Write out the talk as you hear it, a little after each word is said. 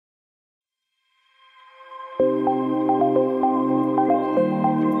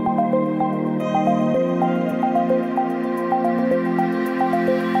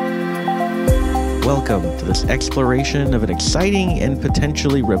welcome to this exploration of an exciting and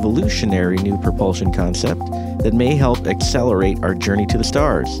potentially revolutionary new propulsion concept that may help accelerate our journey to the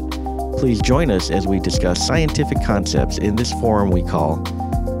stars. Please join us as we discuss scientific concepts in this forum we call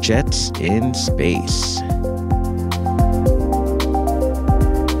Jets in Space.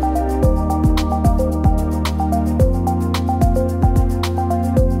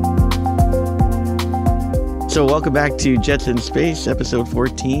 So welcome back to Jets in Space, episode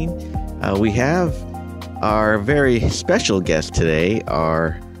 14. We have our very special guest today,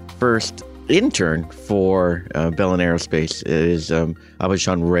 our first intern for Bell and Aerospace. It is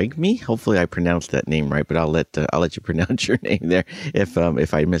Abhishan Regmi. Hopefully I pronounced that name right, but I'll let you pronounce your name there.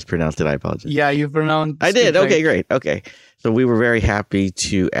 If I mispronounced it, I apologize. Yeah, you pronounced I did. it Okay, right. great. Okay. So we were very happy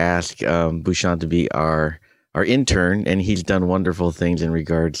to ask Bhushan to be our intern, and he's done wonderful things in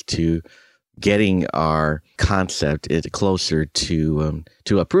regards to getting our concept closer to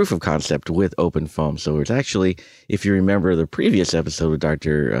a proof of concept with OpenFOAM. So it's actually, if you remember the previous episode with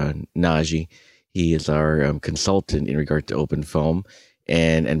Dr. Naji, he is our consultant in regard to OpenFOAM,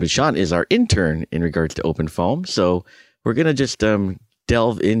 and Bhushan is our intern in regards to OpenFOAM. So we're going to just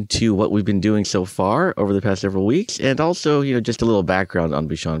delve into what we've been doing so far over the past several weeks, and also, just a little background on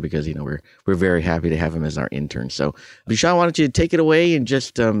Bhushan, because, we're very happy to have him as our intern. So Bhushan, why don't you take it away and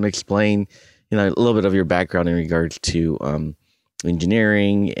just explain, a little bit of your background in regards to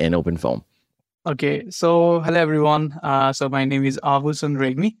engineering and OpenFOAM. Okay, so hello everyone. So my name is Abhishan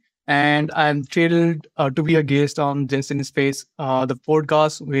Regmi, and I'm thrilled to be a guest on Jets in Space, the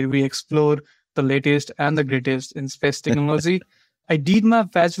podcast where we explore the latest and the greatest in space technology. I did my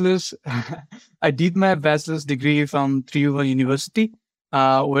bachelor's degree from Trivandrum University,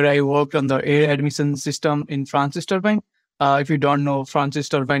 where I worked on the air admission system in Francis turbine. If you don't know, Francis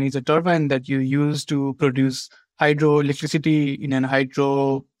turbine is a turbine that you use to produce hydroelectricity in an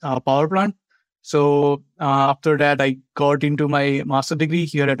hydro power plant. So after that, I got into my master degree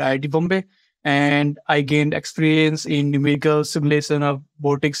here at IIT Bombay, and I gained experience in numerical simulation of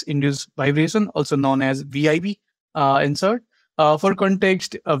vortex-induced vibration, also known as VIV, insert. For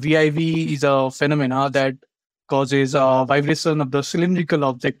context, VIV is a phenomena that causes vibration of the cylindrical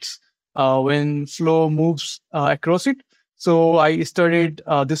objects when flow moves across it. So I studied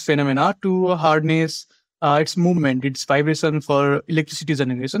this phenomena to harness its movement, its vibration for electricity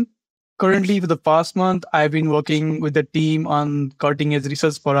generation. Currently, for the past month, I've been working with the team on cutting-edge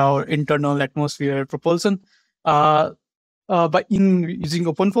research for our internal atmosphere propulsion by using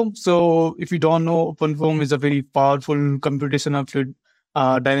OpenFOAM. So if you don't know, OpenFOAM is a very powerful computational fluid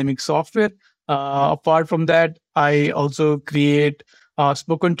dynamic software. Apart from that, I also create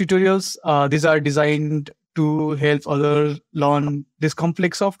spoken tutorials. These are designed to help others learn this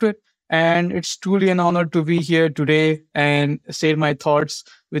complex software. And it's truly an honor to be here today and share my thoughts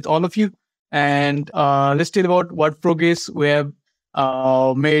with all of you. And let's tell about what progress we have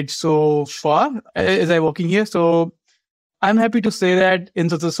made so far as I'm working here. So I'm happy to say that in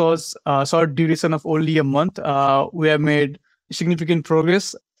such a short duration of only a month, we have made significant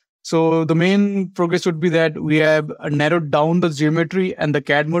progress. So the main progress would be that we have narrowed down the geometry and the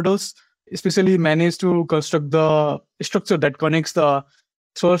CAD models, especially managed to construct the structure that connects the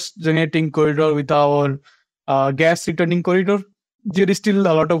source generating corridor with our gas returning corridor. There is still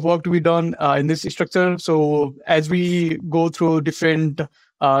a lot of work to be done in this structure. So as we go through different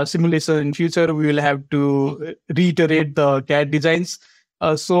simulation in future, we will have to reiterate the CAD designs.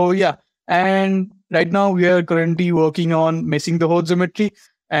 And right now we are currently working on meshing the whole geometry.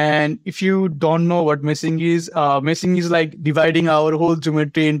 And if you don't know what meshing is like dividing our whole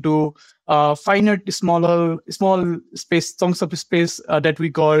geometry into finite, small space, chunks of space that we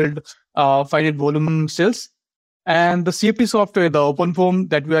called finite volume cells. And the CFD software, the OpenFOAM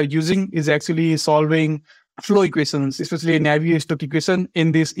that we are using, is actually solving flow equations, especially Navier-Stokes equation,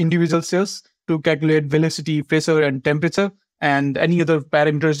 in these individual cells to calculate velocity, pressure, and temperature, and any other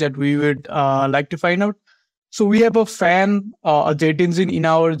parameters that we would like to find out. So we have a fan, a jet engine in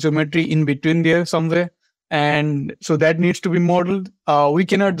our geometry in between there somewhere. And so that needs to be modeled. We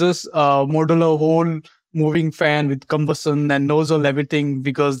cannot just model a whole moving fan with combustion and nozzle, everything,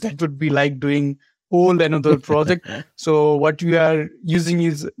 because that would be like doing whole another project. So what we are using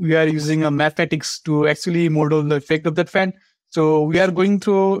is a mathematics to actually model the effect of that fan. So we are going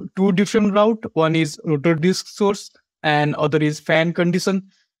through two different routes. One is rotor disk source and other is fan condition.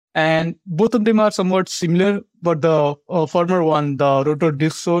 And both of them are somewhat similar, but the former one, the rotor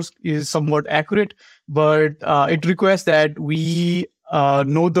disk source, is somewhat accurate, but it requires that we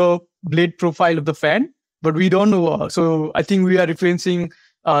know the blade profile of the fan, but we don't know. So I think we are referencing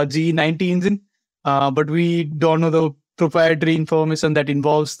G90 engine, but we don't know the proprietary information that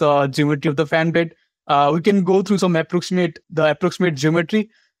involves the geometry of the fan blade. We can go through the approximate geometry.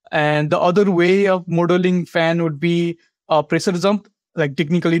 And the other way of modeling fan would be a pressure jump, like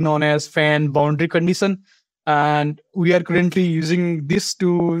technically known as fan boundary condition. And we are currently using this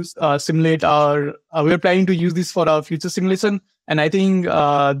to simulate we are planning to use this for our future simulation. And I think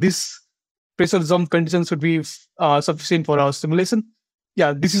this pressure jump conditions would be sufficient for our simulation.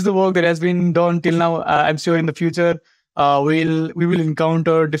 Yeah, this is the work that has been done till now. I'm sure in the future we will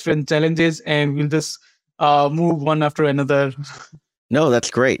encounter different challenges, and we'll just move one after another. No,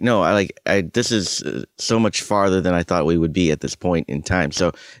 that's great. No, this is so much farther than I thought we would be at this point in time.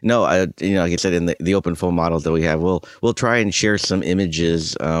 So no, like I said, in the OpenFOAM models that we have, we'll try and share some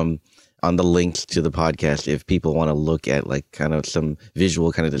images on the links to the podcast if people want to look at like kind of some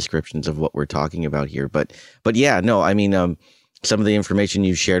visual kind of descriptions of what we're talking about here. But yeah, no, I mean, some of the information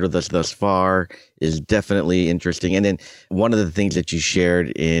you shared with us thus far is definitely interesting. And then one of the things that you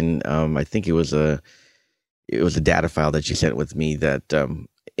shared in, I think it was a data file that you sent with me that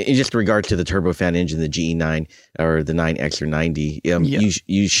in just regard to the turbofan engine, the GE9 or the 9X or 90,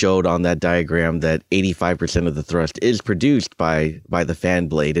 you showed on that diagram that 85% of the thrust is produced by the fan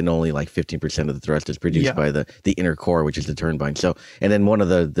blade, and only like 15% of the thrust is produced by the inner core, which is the turbine. So, and then one of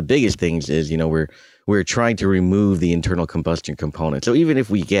the biggest things is, we're trying to remove the internal combustion component. So even if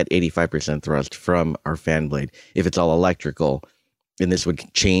we get 85% thrust from our fan blade, if it's all electrical, and this would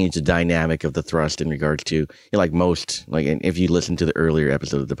change the dynamic of the thrust in regards to, if you listen to the earlier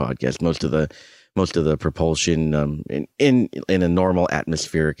episode of the podcast, most of the propulsion in a normal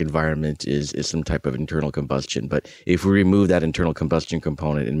atmospheric environment is some type of internal combustion. But if we remove that internal combustion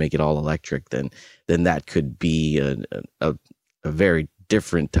component and make it all electric, then that could be a very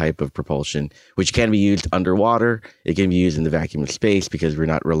different type of propulsion, which can be used underwater. It can be used in the vacuum of space because we're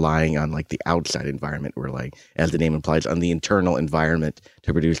not relying on like the outside environment. We're like, as the name implies, on the internal environment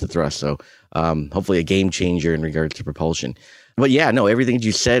to produce the thrust. So hopefully a game changer in regards to propulsion. But yeah, no, everything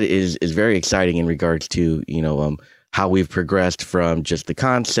you said is very exciting in regards to, how we've progressed from just the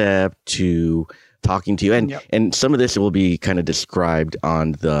concept to talking to you. And some of this will be kind of described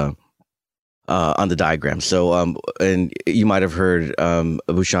on the diagram. So, and you might have heard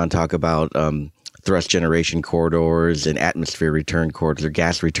Bhushan talk about thrust generation corridors and atmosphere return corridors or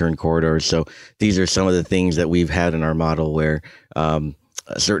gas return corridors. So these are some of the things that we've had in our model where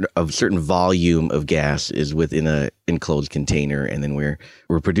a certain volume of gas is within a enclosed container, and then we're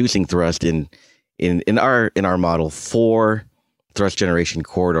producing thrust in our model 4 thrust generation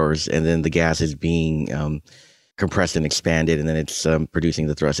corridors, and then the gas is being compressed and expanded, and then it's producing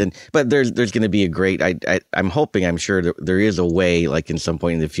the thrust. But there's going to be a great. I'm sure there is a way, like in some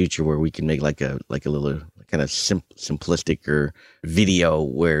point in the future, where we can make like a little kind of simplistic or video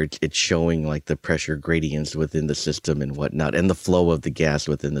where it's showing like the pressure gradients within the system and whatnot, and the flow of the gas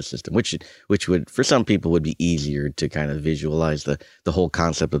within the system, which would, for some people, would be easier to kind of visualize the whole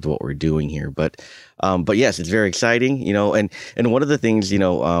concept of what we're doing here. But yes, it's very exciting, and one of the things,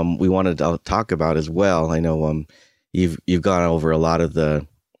 we wanted to talk about as well. I know you've gone over a lot of the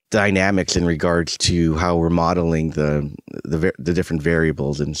dynamics in regards to how we're modeling the different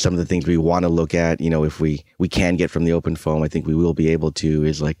variables, and some of the things we want to look at, if we can get from the OpenFOAM, I think we will be able to,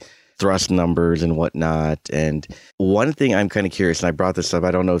 is like thrust numbers and whatnot. And one thing I'm kind of curious, and I brought this up,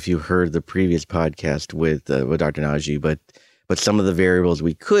 I don't know if you heard the previous podcast with Dr. Naji, but some of the variables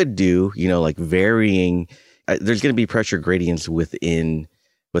we could do, like varying, there's going to be pressure gradients within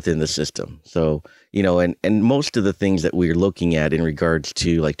the system. So, and most of the things that we're looking at in regards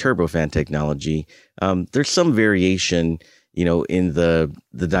to like turbofan technology, there's some variation, in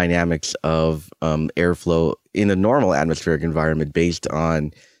the dynamics of airflow in a normal atmospheric environment based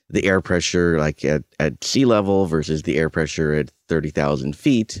on the air pressure, like at sea level versus the air pressure at 30,000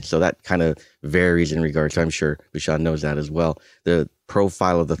 feet. So that kind of varies in regards to, I'm sure Bhushan knows that as well. The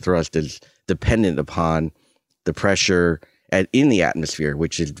profile of the thrust is dependent upon the pressure in the atmosphere,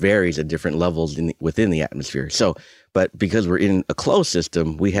 which varies at different levels within the atmosphere. So, but because we're in a closed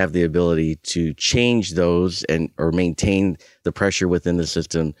system, we have the ability to change those or maintain the pressure within the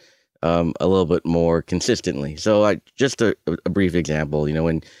system a little bit more consistently. So, just a brief example,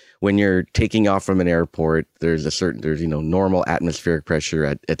 when you're taking off from an airport, there's normal atmospheric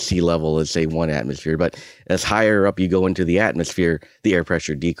pressure at sea level is, say, 1 atmosphere, but as higher up you go into the atmosphere, the air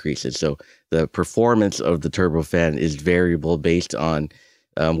pressure decreases. So the performance of the turbofan is variable based on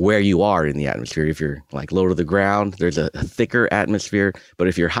where you are in the atmosphere. If you're like low to the ground, there's a thicker atmosphere, but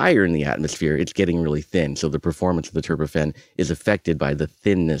if you're higher in the atmosphere, it's getting really thin. So the performance of the turbofan is affected by the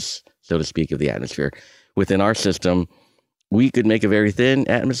thinness, so to speak, of the atmosphere. Within our system, we could make a very thin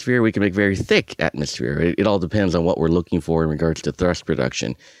atmosphere. We can make very thick atmosphere. It all depends on what we're looking for in regards to thrust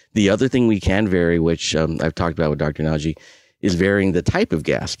production. The other thing we can vary, which I've talked about with Dr. Naji, is varying the type of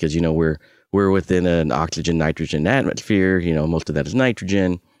gas, because we're within an oxygen nitrogen atmosphere. Most of that is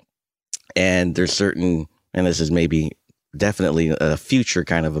nitrogen, and there's certain, and this is maybe definitely a future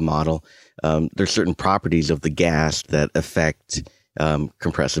kind of a model. There's certain properties of the gas that affect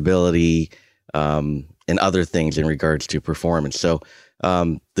compressibility and other things in regards to performance. So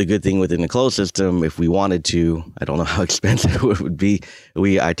the good thing within the closed system, if we wanted to, I don't know how expensive it would be.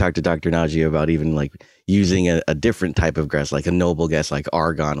 I talked to Dr. Naji about even like using a different type of gas, like a noble gas like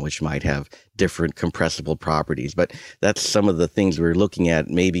argon, which might have different compressible properties. But that's some of the things we're looking at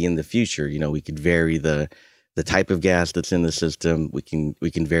maybe in the future. We could vary the type of gas that's in the system. We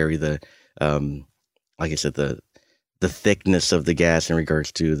can vary the like I said, the thickness of the gas in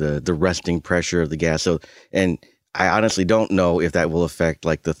regards to the resting pressure of the gas. So, and I honestly don't know if that will affect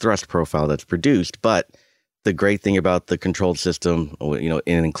like the thrust profile that's produced. But the great thing about the controlled system, in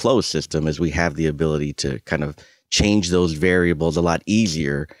an enclosed system, is we have the ability to kind of change those variables a lot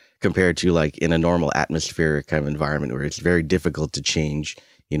easier compared to like in a normal atmospheric kind of environment where it's very difficult to change,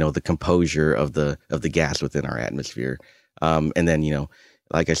 the composure of the gas within our atmosphere. And then,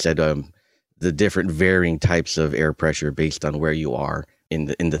 like I said, the different varying types of air pressure based on where you are in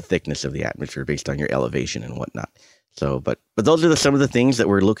the thickness of the atmosphere, based on your elevation and whatnot. So, but those are some of the things that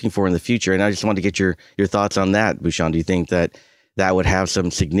we're looking for in the future. And I just wanted to get your thoughts on that, Bhushan. Do you think that would have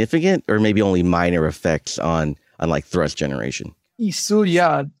some significant or maybe only minor effects on like thrust generation? So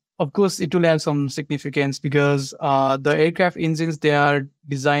yeah, of course it will have some significance because the aircraft engines, they are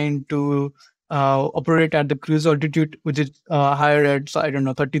designed to operate at the cruise altitude, which is higher at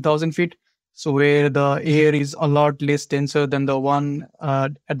 30,000 feet. So where the air is a lot less denser than the one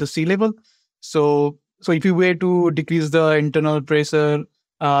at the sea level. So if you were to decrease the internal pressure,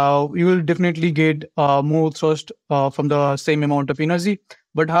 you will definitely get more thrust from the same amount of energy.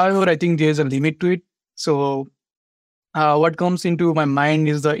 But however, I think there's a limit to it. So what comes into my mind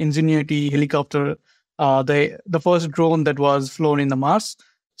is the Ingenuity helicopter, the first drone that was flown in the Mars.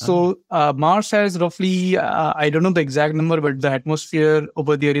 So Mars has roughly, I don't know the exact number, but the atmosphere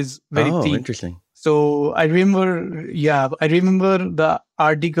over there is very thin. Interesting. So I remember the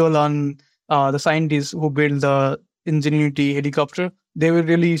article on the scientists who built the Ingenuity helicopter. They were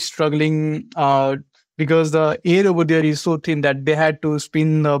really struggling because the air over there is so thin that they had to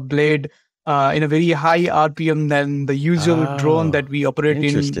spin the blade in a very high RPM than the usual drone that we operate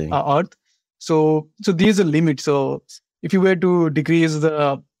in Earth. So there's a limit. So if you were to decrease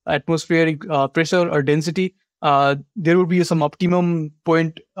the atmospheric pressure or density, there would be some optimum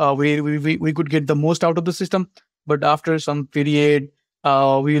point where we could get the most out of the system. But after some period,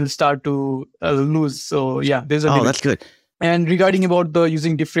 we will start to lose. So yeah, there's a limit. That's good. And regarding about the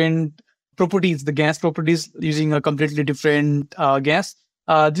using different properties, the gas properties, using a completely different gas,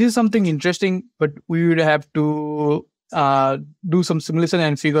 this is something interesting, but we would have to do some simulation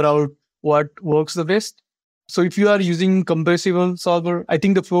and figure out what works the best. So if you are using compressible solver, I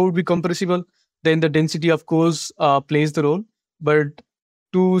think the flow would be compressible. Then the density, of course, plays the role. But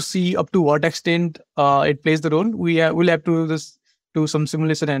to see up to what extent it plays the role, we'll have to just do some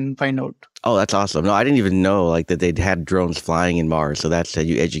simulation and find out. Oh, that's awesome. No, I didn't even know like that they'd had drones flying in Mars. So that's how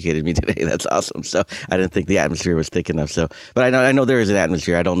you educated me today. That's awesome. So I didn't think the atmosphere was thick enough. So, but I know there is an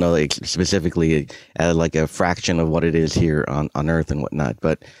atmosphere. I don't know like, specifically like a fraction of what it is here on Earth and whatnot.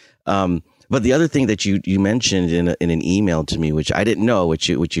 But the other thing that you mentioned in an email to me, which I didn't know, which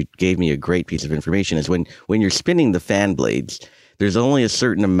you gave me a great piece of information, is when you're spinning the fan blades, there's only a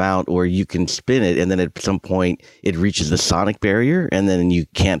certain amount where you can spin it, and then at some point it reaches the sonic barrier, and then you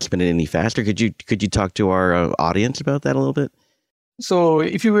can't spin it any faster. Could you talk to our audience about that a little bit? So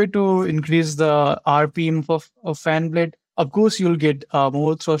if you were to increase the RPM of fan blade, of course you'll get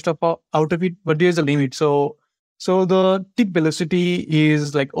more thrust out of it, but there's a limit. So the tip velocity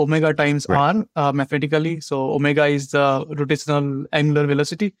is like omega times r mathematically. So omega is the rotational angular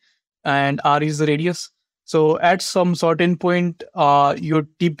velocity, and r is the radius. So at some certain point, your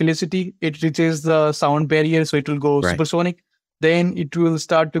tip velocity, it reaches the sound barrier, so it will go supersonic. Then it will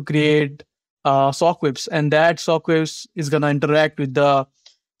start to create shock waves, and that shock waves is gonna interact with the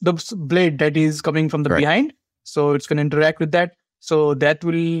blade that is coming from the behind. So it's gonna interact with that. So that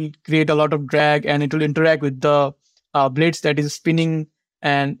will create a lot of drag, and it will interact with the blades that is spinning,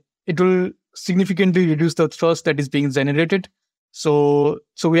 and it will significantly reduce the thrust that is being generated. So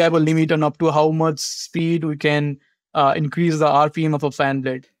we have a limit on up to how much speed we can increase the RPM of a fan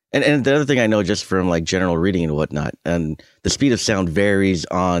blade. And the other thing I know just from like general reading and whatnot, and the speed of sound varies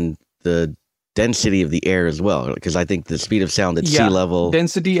on the density of the air as well, because I think the speed of sound at sea level,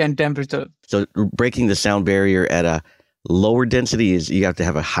 density and temperature. So breaking the sound barrier at a lower density is you have to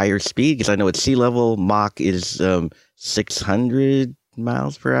have a higher speed, because I know at sea level Mach is 600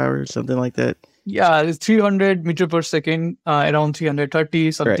 miles per hour, something like that. Yeah, it's 300 meter per second, around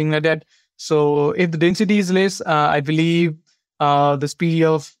 330, something like that. So if the density is less, I believe the speed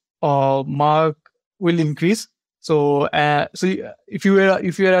of Mach will increase. So if you are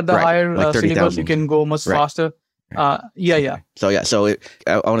at the higher like sea level, you can go much faster. Yeah. So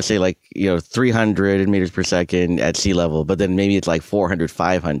I want to say like 300 meters per second at sea level, but then maybe it's like 400,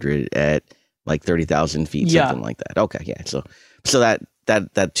 500 at like 30,000 feet, something like that. Okay, yeah. So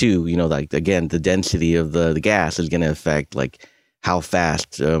that too, like again, the density of the gas is going to affect like how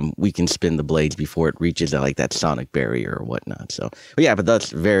fast we can spin the blades before it reaches like that sonic barrier or whatnot. So, but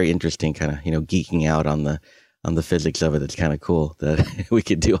that's very interesting. Kind of geeking out on the physics of it. It's kind of cool that we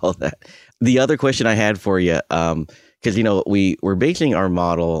could do all that. The other question I had for you, because we're basing our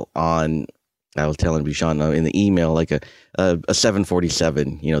model on, I was telling Bhushan in the email, like a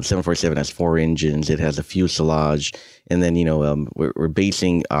 747. The 747 has 4 engines. It has a fuselage, and then we're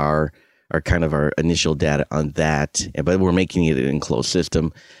basing our initial data on that, but we're making it an enclosed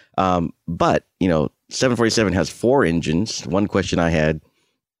system. But 747 has 4 engines. One question I had: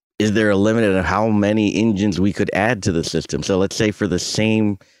 is there a limit of how many engines we could add to the system? So let's say for the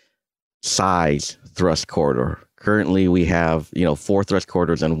same size thrust corridor. Currently, we have 4 thrust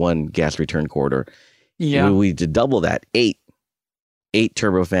corridors and 1 gas return corridor. Yeah, we to double that, 8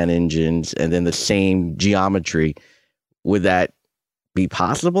 turbofan engines, and then the same geometry. Would that be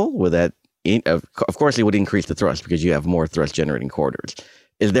possible? Would that, of course, it would increase the thrust because you have more thrust generating corridors.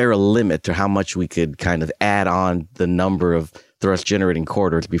 Is there a limit to how much we could kind of add on the number of thrust generating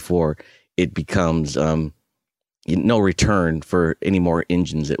corridors before it becomes no return for any more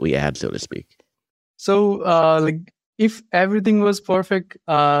engines that we add, so to speak? So, like if everything was perfect,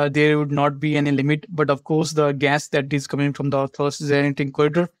 there would not be any limit. But of course, the gas that is coming from the thrust generating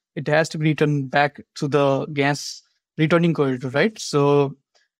corridor, it has to be returned back to the gas returning corridor, right? So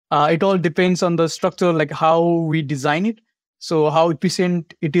it all depends on the structure, like how we design it. So how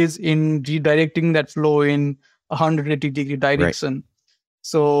efficient it is in redirecting that flow in 180-degree direction. Right.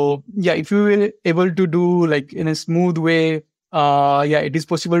 So yeah, if you were able to do like in a smooth way, it is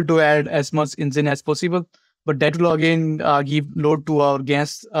possible to add as much engine as possible, but that will again give load to our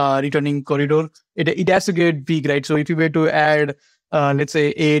gas returning corridor. It has to get big, right? So if you were to add, let's say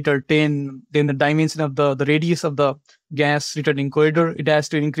 8 or 10, then the dimension of the radius of the gas returning corridor, it has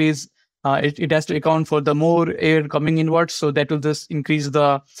to increase. It has to account for the more air coming inwards. So that will just increase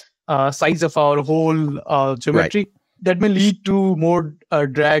the size of our whole geometry. Right. That may lead to more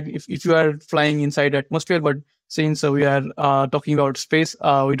drag if you are flying inside atmosphere. But since we are talking about space,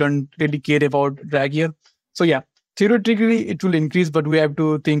 we don't really care about drag here. So yeah, theoretically it will increase, but we have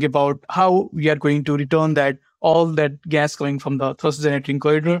to think about how we are going to return all that gas coming from the thrust generating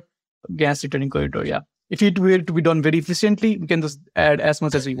corridor, gas returning corridor. Yeah. If it were to be done very efficiently, we can just add as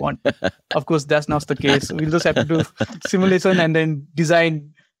much as we want. Of course, that's not the case. We'll just have to do simulation and then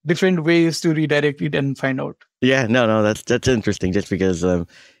design different ways to redirect it and find out. Yeah, no, that's interesting. Just because, I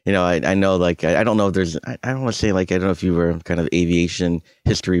know, like, I don't know if there's, I don't want to say, like, I don't know if you were kind of aviation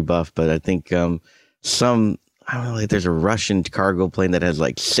history buff, but I think I don't know, like, there's a Russian cargo plane that has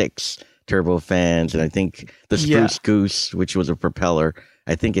like 6 turbofans, and I think the Spruce Goose, which was a propeller,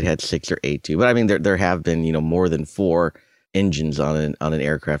 I think it had 6 or 8 too. But I mean, there have been more than 4 engines on an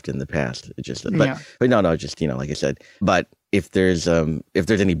aircraft in the past. But no, just like I said. But if there's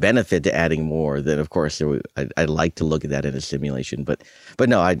any benefit to adding more, then of course I'd like to look at that in a simulation. But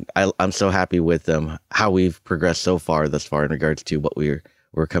no, I'm so happy with how we've progressed thus far in regards to what we're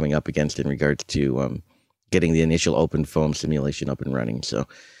coming up against in regards to getting the initial OpenFOAM simulation up and running. So.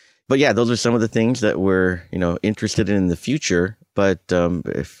 But yeah, those are some of the things that we're, interested in the future. But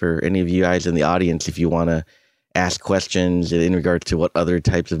if for any of you guys in the audience, if you want to ask questions in regards to what other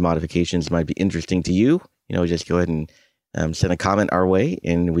types of modifications might be interesting to you, just go ahead and send a comment our way,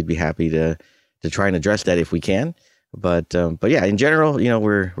 and we'd be happy to try and address that if we can. But yeah, in general,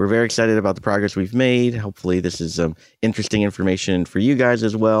 we're very excited about the progress we've made. Hopefully, this is interesting information for you guys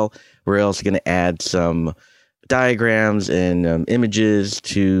as well. We're also going to add some diagrams and images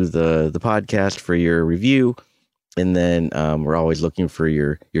to the podcast for your review, and then we're always looking for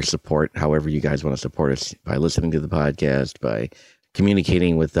your support, however you guys want to support us, by listening to the podcast, by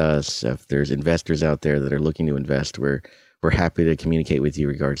communicating with us. If there's investors out there that are looking to invest, we're happy to communicate with you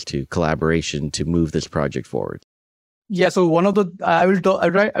in regards to collaboration to move this project forward. Yeah, so I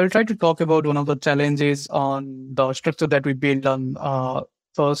will try to talk about one of the challenges on the structure that we built on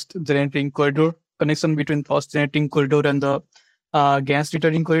thrust generating corridor, connection between thrust generating corridor and the gas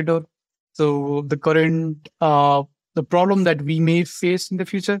returning corridor. So the problem that we may face in the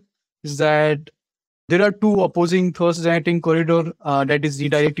future is that there are two opposing thrust generating corridor that is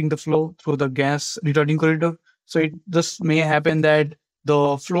redirecting the flow through the gas returning corridor. So it just may happen that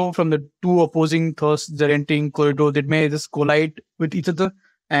the flow from the two opposing thrust generating corridor that may just collide with each other,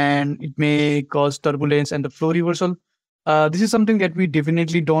 and it may cause turbulence and the flow reversal. This is something that we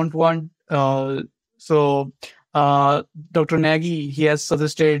definitely don't want. So Dr. Nagy, he has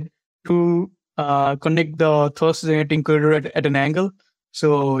suggested to connect the thrust generating corridor at an angle.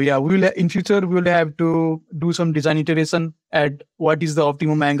 So yeah, in future we will have to do some design iteration at what is the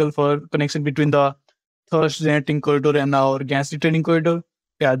optimum angle for connection between the thrust generating corridor and our gas returning corridor.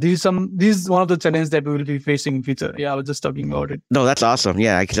 Yeah, this is one of the challenges that we will be facing in future. Yeah, I was just talking about it. No, that's awesome.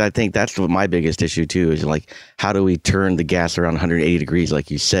 Yeah, because I think that's what my biggest issue too is like, how do we turn the gas around 180 degrees,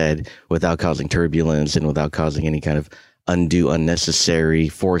 like you said, without causing turbulence and without causing any kind of undue, unnecessary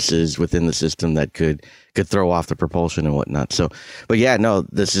forces within the system that could throw off the propulsion and whatnot. So, but yeah, no,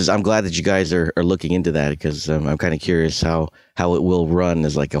 I'm glad that you guys are looking into that, because I'm kind of curious how it will run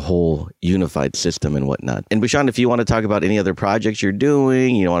as like a whole unified system and whatnot. And Bhushan, if you want to talk about any other projects you're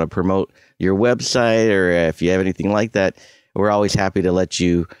doing, you want to promote your website, or if you have anything like that, we're always happy to let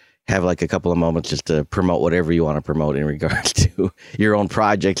you have like a couple of moments just to promote whatever you want to promote in regards to your own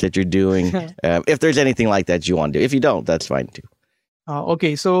projects that you're doing. If there's anything like that you want to do. If you don't, that's fine too.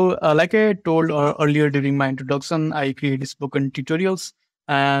 Okay, so like I told earlier during my introduction, I create spoken tutorials.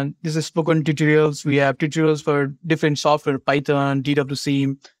 And this is spoken tutorials. We have tutorials for different software, Python,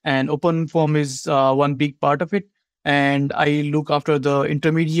 DWC, and OpenFOAM is one big part of it. And I look after the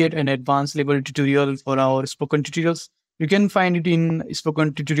intermediate and advanced level tutorial for our spoken tutorials. You can find it in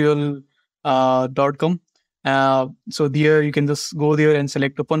spokentutorial.com. So there you can just go there and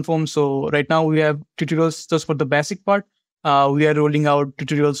select OpenFOAM. So right now we have tutorials just for the basic part. We are rolling out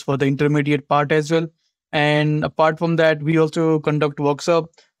tutorials for the intermediate part as well. And apart from that, we also conduct workshop.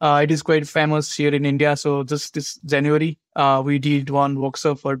 It is quite famous here in India. So just this January, we did one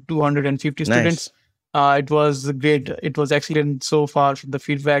workshop for 250 students. It was great. It was excellent so far from the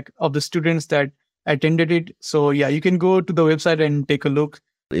feedback of the students that attended it. So yeah, you can go to the website and take a look.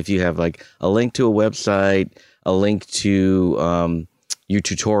 If you have like a link to a website, a link to your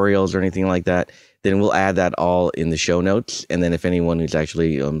tutorials or anything like that, then we'll add that all in the show notes. And then if anyone who's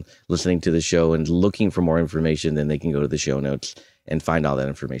actually listening to the show and looking for more information, then they can go to the show notes and find all that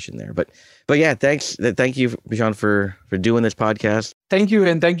information there. But yeah, thanks. Thank you, Bhushan, for doing this podcast. Thank you.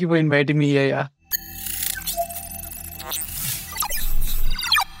 And thank you for inviting me. Yeah.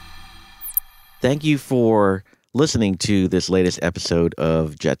 Thank you for listening to this latest episode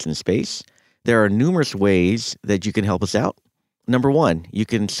of Jets in Space. There are numerous ways that you can help us out. Number 1, you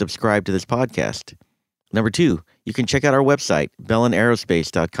can subscribe to this podcast. Number 2, you can check out our website,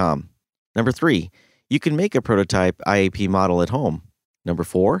 bellonaerospace.com. Number 3, you can make a prototype IAP model at home. Number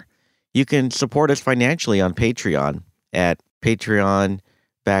 4, you can support us financially on Patreon at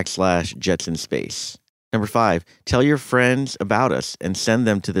patreon.com/jetsinspace. Number 5, tell your friends about us and send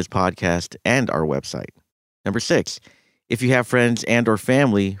them to this podcast and our website. Number 6, if you have friends and or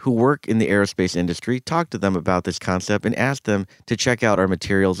family who work in the aerospace industry, talk to them about this concept and ask them to check out our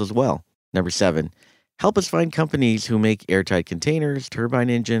materials as well. Number 7, help us find companies who make airtight containers, turbine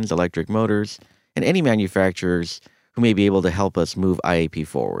engines, electric motors, and any manufacturers who may be able to help us move IAP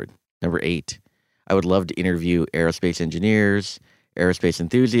forward. Number 8, I would love to interview aerospace engineers, aerospace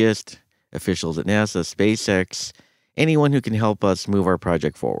enthusiasts, officials at NASA, SpaceX, anyone who can help us move our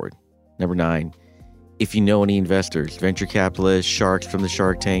project forward. Number 9, if you know any investors, venture capitalists, sharks from the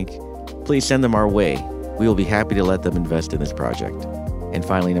Shark Tank, please send them our way. We will be happy to let them invest in this project. And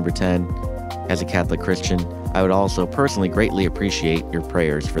finally, number 10, as a Catholic Christian, I would also personally greatly appreciate your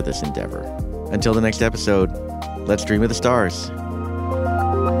prayers for this endeavor. Until the next episode, let's dream of the stars.